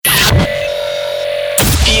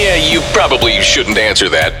Yeah, you probably shouldn't answer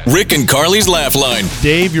that. Rick and Carly's Laugh Line.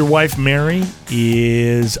 Dave, your wife Mary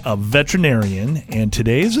is a veterinarian, and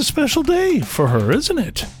today is a special day for her, isn't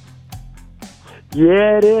it?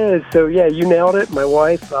 Yeah, it is. So, yeah, you nailed it. My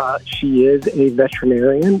wife, she is a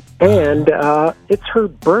veterinarian, and it's her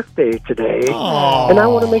birthday today, and I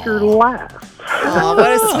want to make her laugh. Oh,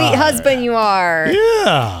 what a sweet husband you are.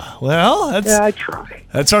 Yeah. Well, I try.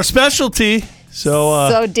 that's our specialty.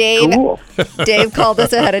 So Dave, Cool. Dave called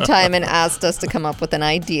us ahead of time and asked us to come up with an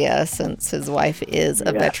idea since his wife is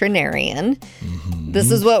a veterinarian.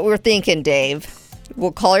 This is what we're thinking, Dave.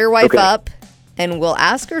 We'll call your wife up and we'll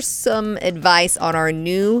ask her some advice on our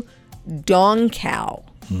new Dong Cow.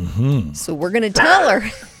 So we're going to tell her.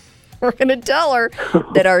 We're going to tell her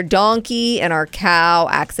that our donkey and our cow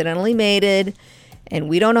accidentally mated, and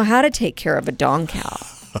we don't know how to take care of a Dong Cow.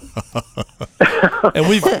 and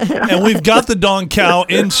we've got the Dong Cow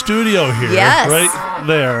in studio here. Yes. Right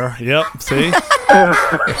there. Yep. See? All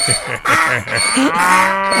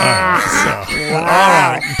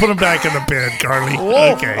right. Put him back in the pen, Carly.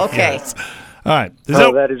 Whoa, Okay. okay. Yes. All right.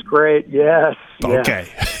 That is great. Yes. Okay.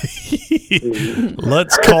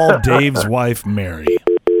 Let's call Dave's wife, Mary.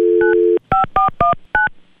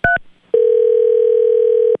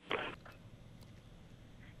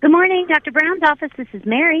 Good morning, Dr. Brown's office. This is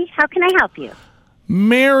Mary. How can I help you?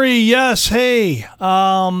 Mary, yes. Hey,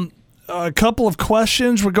 a couple of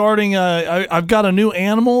questions regarding. I've got a new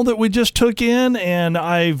animal that we just took in, and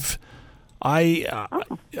I'm very.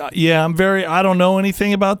 I don't know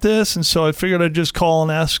anything about this, and so I figured I'd just call and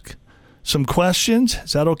ask some questions.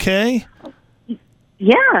 Is that okay?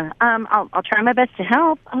 Yeah, I'll try my best to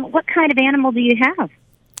help. What kind of animal do you have?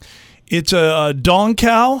 It's a Dong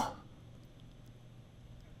Cow.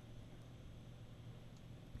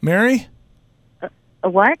 Mary? A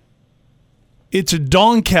what? It's a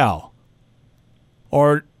Dong Cow.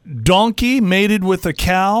 Or donkey mated with a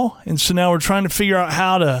cow. And so now we're trying to figure out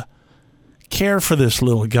how to care for this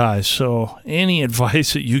little guy. So any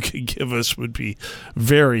advice that you could give us would be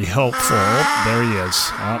very helpful. Oh, there he is.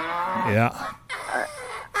 Yeah.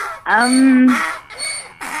 I'm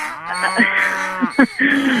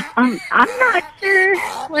not sure.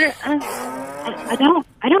 What? I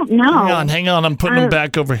don't know. Hang on. I'm putting him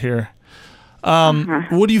back over here.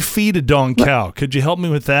 What do you feed a Dong Cow? Could you help me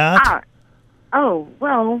with that?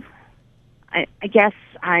 Well, I guess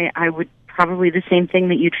I would probably the same thing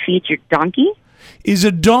that you'd feed your donkey. Is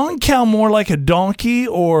a Dong Cow more like a donkey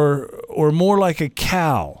or more like a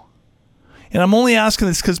cow? And I'm only asking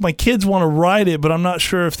this because my kids want to ride it, but I'm not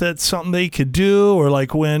sure if that's something they could do or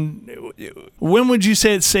like when would you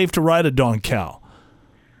say it's safe to ride a Dong Cow?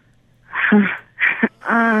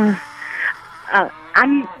 I'll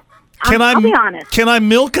be honest. Can I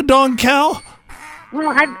milk a Dong Cow? Well,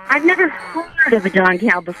 I've never heard of a Dong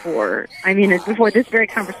Cow before. I mean, before this very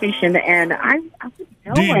conversation, and I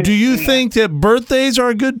wouldn't know. Do you think that birthdays are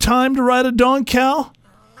a good time to ride a Dong Cow?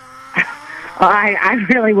 I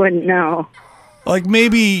really wouldn't know. Like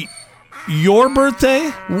maybe your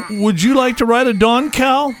birthday? Would you like to ride a Dong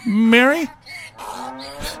Cow, Mary?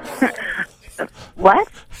 What?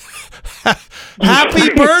 Happy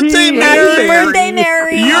birthday, Mary! Happy birthday,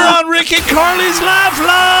 Mary! You're on Rick and Carly's Laugh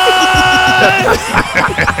Line!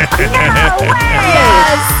 No way!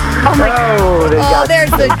 Yes! Oh, my God. Oh,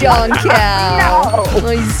 there's the Dong Cow. Oh,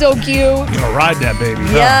 he's so cute. You're gonna ride that baby,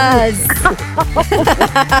 huh?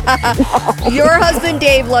 Yes. Your husband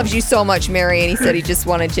Dave loves you so much, Mary, and he said he just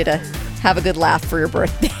wanted you to have a good laugh for your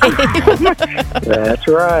birthday. That's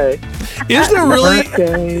right. Is there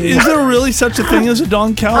really such a thing as a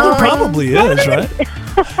Dong Cow? There probably is, right?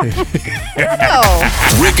 No.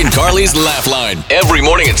 Rick and Carly's Laugh Line. Every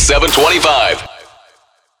morning at 7:25.